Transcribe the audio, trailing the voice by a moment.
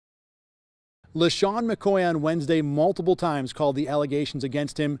LaShawn McCoy on Wednesday multiple times called the allegations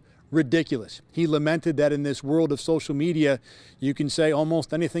against him ridiculous. He lamented that in this world of social media, you can say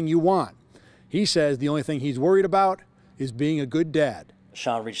almost anything you want. He says the only thing he's worried about is being a good dad.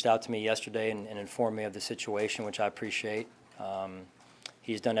 Sean reached out to me yesterday and informed me of the situation, which I appreciate.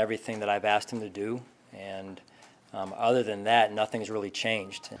 He's done everything that I've asked him to do, and other than that, nothing's really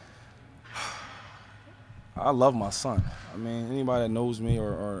changed. I love my son. I mean, anybody that knows me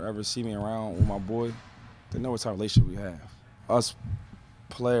or ever see me around with my boy, they know what type of relationship we have. Us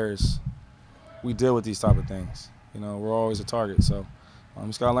players, we deal with these type of things. You know, we're always a target, so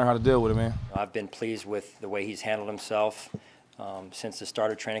just gotta learn how to deal with it, man. I've been pleased with the way he's handled himself since the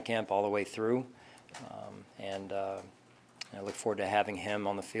start of training camp all the way through, and I look forward to having him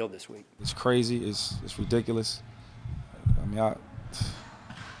on the field this week. It's crazy. It's ridiculous. I mean,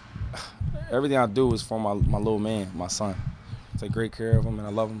 everything I do is for my little man, my son. I take great care of him, and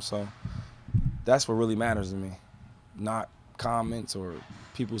I love him, so that's what really matters to me, not comments or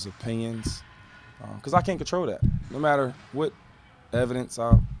people's opinions, because I can't control that. No matter what evidence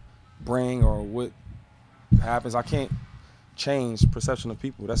I bring or what happens, I can't change perception of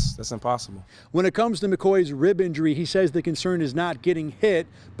people. That's impossible. When it comes to McCoy's rib injury, he says the concern is not getting hit,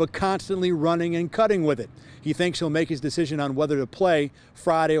 but constantly running and cutting with it. He thinks he'll make his decision on whether to play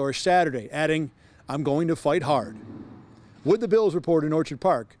Friday or Saturday, adding, "I'm going to fight hard." With the Bills report in Orchard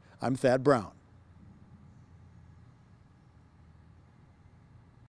Park, I'm Thad Brown.